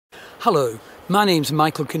Hello, my name's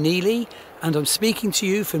Michael Conneely and I'm speaking to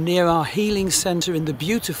you from near our healing centre in the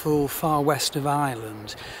beautiful far west of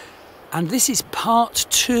Ireland. And this is part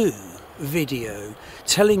 2 video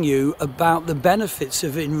telling you about the benefits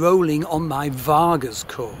of enrolling on my Vargas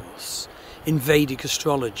course in Vedic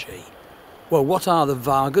astrology. Well, what are the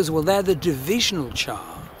Vargas? Well, they're the divisional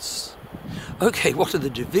charts. Okay, what are the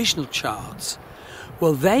divisional charts?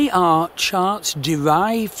 Well, they are charts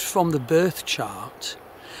derived from the birth chart,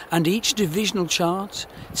 and each divisional chart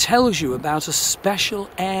tells you about a special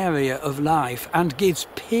area of life and gives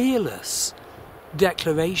peerless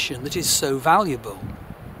declaration that is so valuable.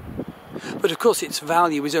 But of course its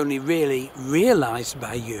value is only really realised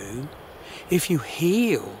by you if you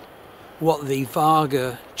heal what the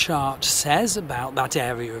Varga chart says about that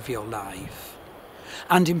area of your life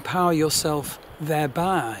and empower yourself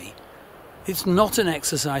thereby. It's not an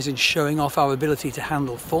exercise in showing off our ability to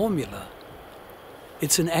handle formula.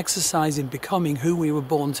 It's an exercise in becoming who we were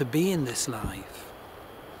born to be in this life.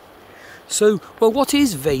 So, well, what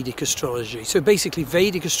is Vedic astrology? So basically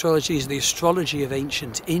Vedic astrology is the astrology of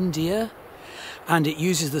ancient India, and it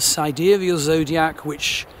uses the sidereal zodiac,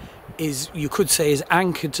 which is, you could say, is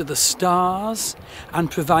anchored to the stars and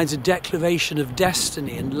provides a declaration of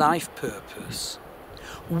destiny and life purpose.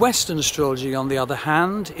 Western astrology, on the other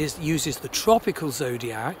hand, uses the tropical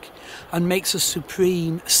zodiac and makes a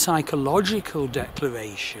supreme psychological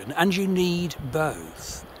declaration, and you need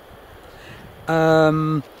both.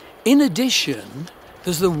 In addition,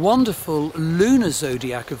 there's the wonderful lunar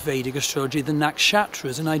zodiac of Vedic astrology, the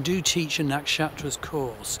nakshatras, and I do teach a nakshatras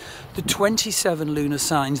course. The 27 lunar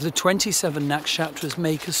signs, the 27 nakshatras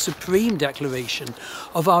make a supreme declaration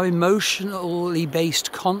of our emotionally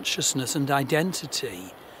based consciousness and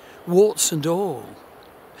identity, warts and all,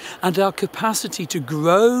 and our capacity to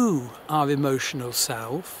grow our emotional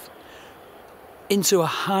self into a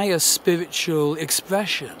higher spiritual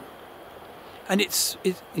expression. And it's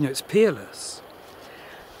peerless.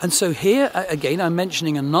 And so here again I'm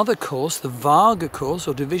mentioning another course, the Varga course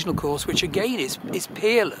or divisional course, which again is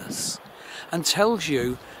peerless and tells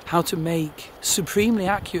you how to make supremely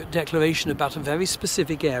accurate declaration about a very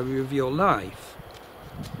specific area of your life.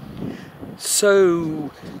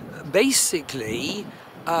 So basically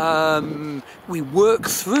we work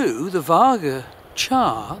through the Varga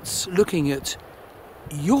charts looking at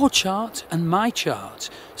your chart and my chart.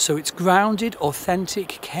 So it's grounded,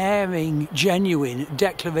 authentic, caring, genuine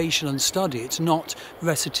declaration and study. It's not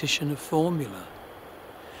recitation of formula.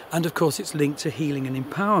 And of course it's linked to healing and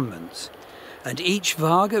empowerment. And each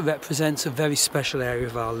Varga represents a very special area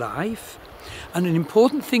of our life. And an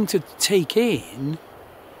important thing to take in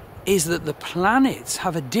is that the planets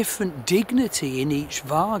have a different dignity in each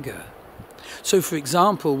Varga. So for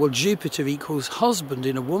example, well, Jupiter equals husband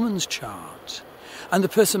in a woman's chart. And the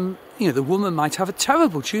person, the woman might have a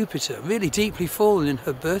terrible Jupiter, really deeply fallen in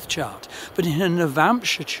her birth chart. But in her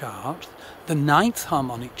Navamsha chart, the 9th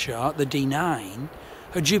harmonic chart, the D9,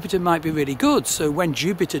 her Jupiter might be really good. So when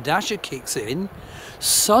Jupiter Dasha kicks in,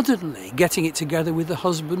 suddenly getting it together with the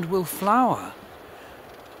husband will flower.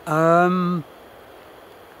 And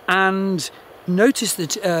notice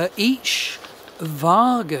that each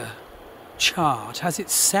Varga chart has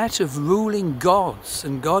its set of ruling gods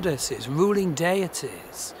and goddesses, ruling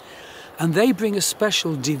deities, and they bring a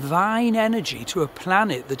special divine energy to a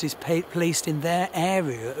planet that is placed in their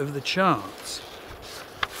area of the charts.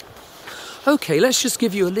 Okay, let's just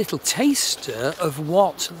give you a little taster of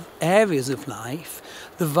what areas of life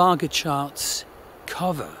the Varga charts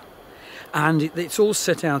cover. And it's all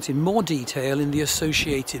set out in more detail in the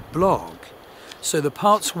associated blog. So the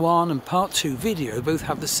parts 1 and part 2 video both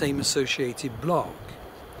have the same associated blog.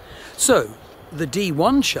 So the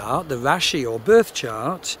D1 chart, the Rashi or birth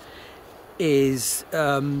chart, is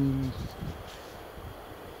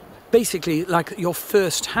basically like your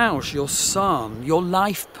first house, your sun, your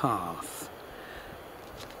life path.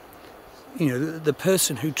 The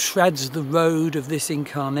person who treads the road of this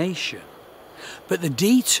incarnation. But the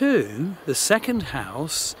D2, the second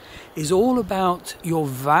house, is all about your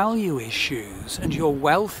value issues and your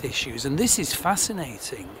wealth issues, and this is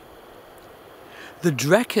fascinating. The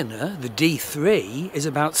Drekana, the D3, is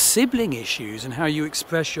about sibling issues and how you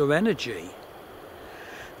express your energy.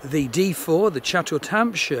 The D4, the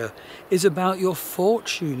Chaturtamsha, is about your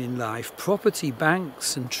fortune in life, property,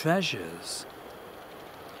 banks and treasures.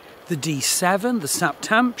 The D7, the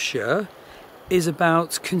Saptamsha, is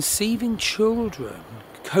about conceiving children,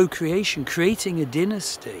 co-creation, creating a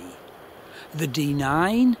dynasty. The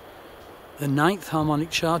D9, the 9th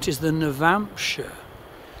harmonic chart, is the Navamsha,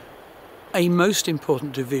 a most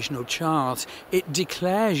important divisional chart. It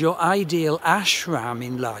declares your ideal ashram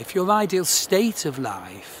in life, your ideal state of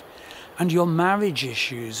life, and your marriage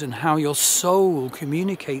issues and how your soul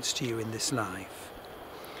communicates to you in this life.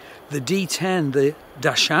 The D10, the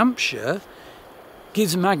Dashamsha,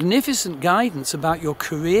 gives magnificent guidance about your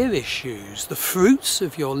career issues, the fruits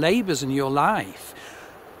of your labours in your life.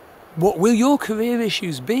 What will your career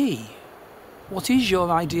issues be? What is your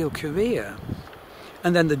ideal career?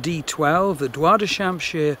 And then the D12, the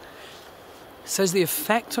Dwadashamsha, says the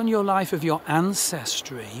effect on your life of your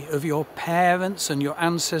ancestry, of your parents and your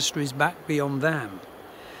ancestries back beyond them.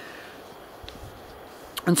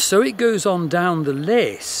 And so it goes on down the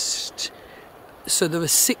list. So there are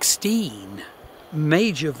 16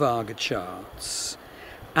 major Varga charts.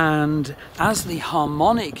 And as the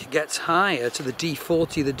harmonic gets higher to the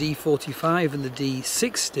D40, the D45 and the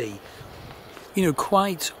D60,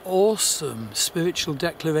 quite awesome spiritual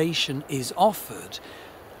declaration is offered.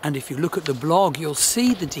 And if you look at the blog, you'll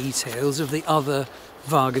see the details of the other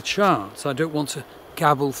Varga charts. I don't want to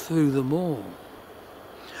gabble through them all.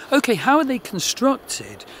 Okay, how are they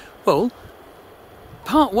constructed? Well,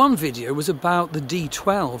 part 1 video was about the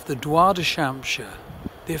D12, the Dwadashamsha,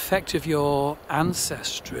 the effect of your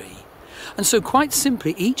ancestry. And so quite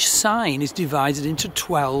simply, each sign is divided into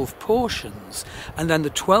 12 portions, and then the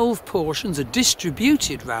 12 portions are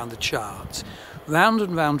distributed round the chart, round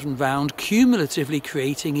and round and round, cumulatively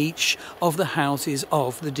creating each of the houses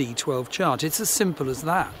of the D12 chart. It's as simple as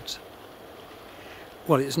that.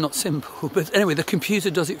 Well, it's not simple, but anyway, the computer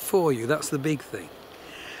does it for you. That's the big thing.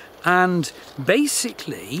 And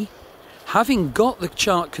basically, having got the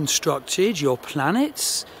chart constructed, your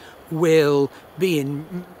planets will be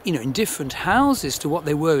in different houses to what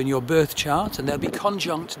they were in your birth chart, and they'll be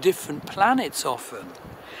conjunct different planets often.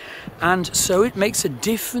 And so it makes a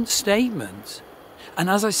different statement. And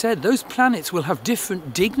as I said, those planets will have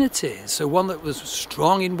different dignities. So one that was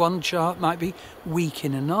strong in one chart might be weak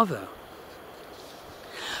in another.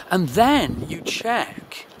 And then you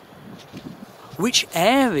check which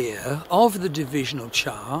area of the divisional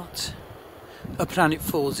chart a planet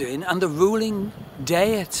falls in and the ruling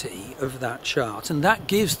deity of that chart, and that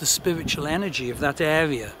gives the spiritual energy of that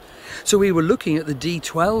area. So we were looking at the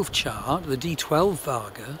D12 chart, the D12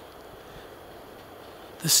 Varga,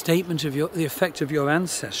 the statement of the effect of your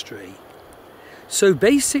ancestry. So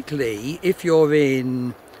basically, if you're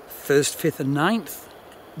in 1st, 5th and 9th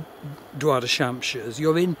Dwadashamshas,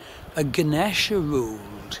 you're in a Ganesha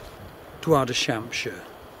ruled Dwadashamsha.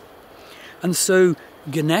 And so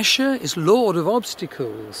Ganesha is lord of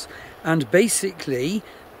obstacles, and basically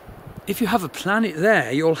if you have a planet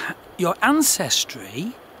there, your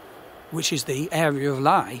ancestry, which is the area of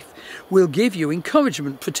life, will give you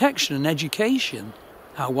encouragement, protection and education.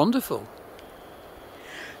 How wonderful.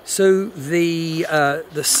 So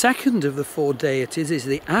the second of the 4 deities is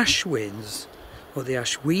the Ashwins, or the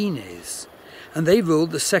Ashwinis, and they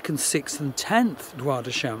ruled the 2nd, 6th and 10th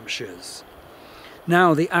Dwadashamshas.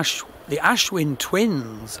 Now the Ashwin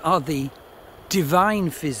twins are the divine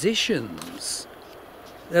physicians.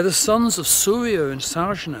 They're the sons of Surya and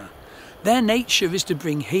Sajna. Their nature is to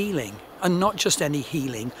bring healing, and not just any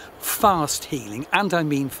healing, fast healing, and I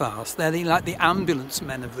mean fast. They're like the ambulance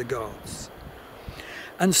men of the gods.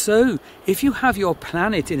 And so, if you have your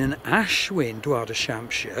planet in an Ashwin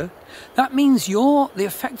Dwadashamsha, that means the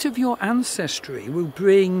effect of your ancestry will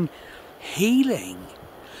bring healing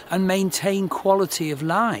and maintain quality of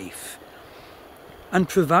life, and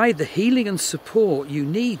provide the healing and support you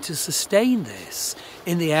need to sustain this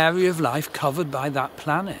in the area of life covered by that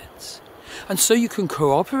planet. And so you can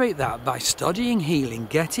cooperate that by studying healing,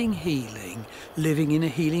 getting healing, living in a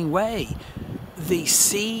healing way. The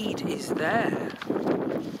seed is there.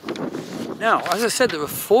 Now, as I said, there are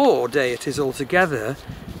 4 deities altogether,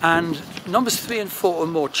 and numbers 3 and 4 are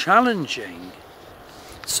more challenging.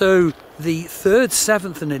 So the 3rd,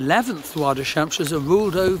 7th and 11th Dwadashamshas are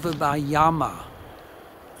ruled over by Yama,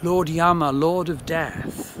 Lord of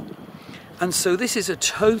Death. And so this is a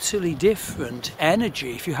totally different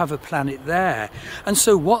energy if you have a planet there. And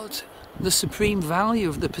so what the supreme value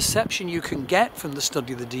of the perception you can get from the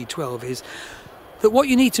study of the D12 is that what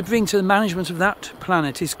you need to bring to the management of that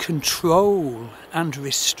planet is control and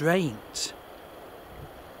restraint.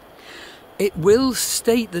 It will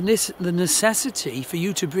state the necessity for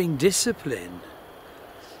you to bring discipline.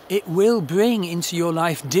 It will bring into your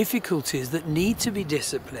life difficulties that need to be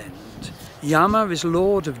disciplined. Yama is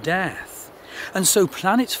Lord of Death. And so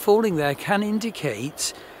planets falling there can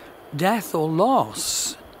indicate death or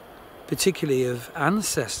loss, particularly of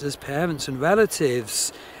ancestors, parents and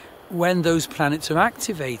relatives, when those planets are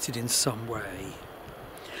activated in some way.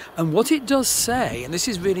 And what it does say, and this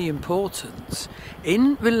is really important,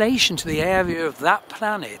 in relation to the area of that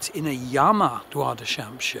planet in a Yama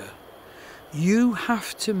Dwadashamsha, you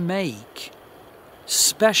have to make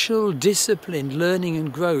special disciplined learning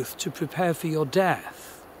and growth to prepare for your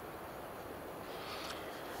death.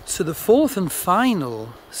 So the fourth and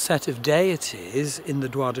final set of deities in the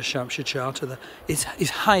Dwadashamsha chart is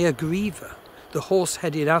Hayagriva, the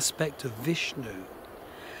horse-headed aspect of Vishnu.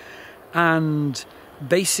 And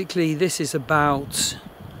basically this is about,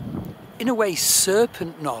 in a way,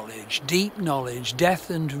 serpent knowledge, deep knowledge, death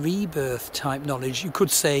and rebirth type knowledge. You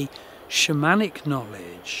could say shamanic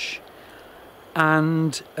knowledge.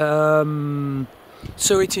 And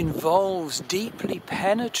so it involves deeply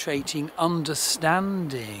penetrating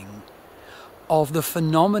understanding of the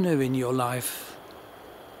phenomena in your life,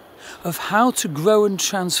 of how to grow and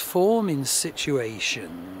transform in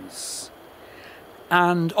situations.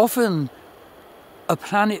 And often a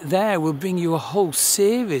planet there will bring you a whole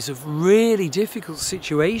series of really difficult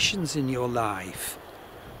situations in your life,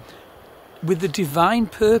 with the divine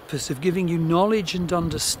purpose of giving you knowledge and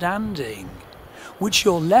understanding, which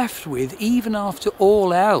you're left with even after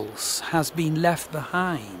all else has been left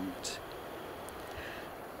behind.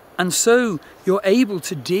 And so you're able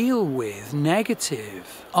to deal with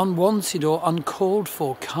negative, unwanted or uncalled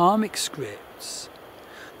for karmic scripts.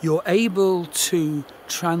 You're able to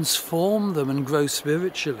transform them and grow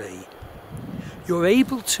spiritually. You're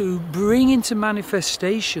able to bring into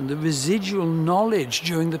manifestation the residual knowledge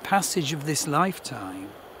during the passage of this lifetime.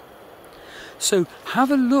 So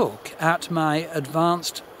have a look at my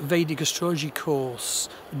Advanced Vedic Astrology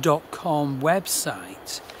Course.com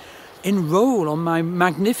website. Enroll on my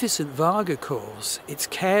magnificent Varga course. It's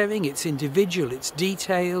caring, it's individual, it's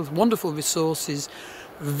detailed, wonderful resources,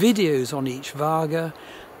 videos on each Varga.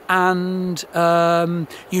 And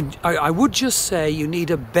I would just say you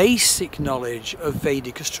need a basic knowledge of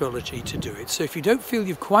Vedic astrology to do it. So if you don't feel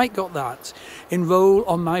you've quite got that, enroll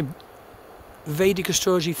on my Vedic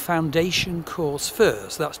Astrology Foundation course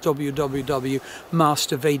first. That's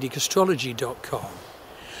www.mastervedicastrology.com.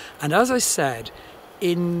 And as I said,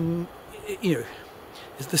 it's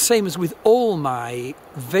the same as with all my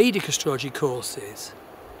Vedic astrology courses.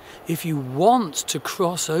 If you want to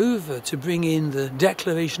cross over to bring in the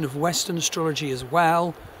declaration of Western astrology as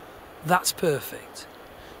well, that's perfect.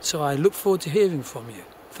 So I look forward to hearing from you.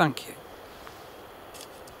 Thank you.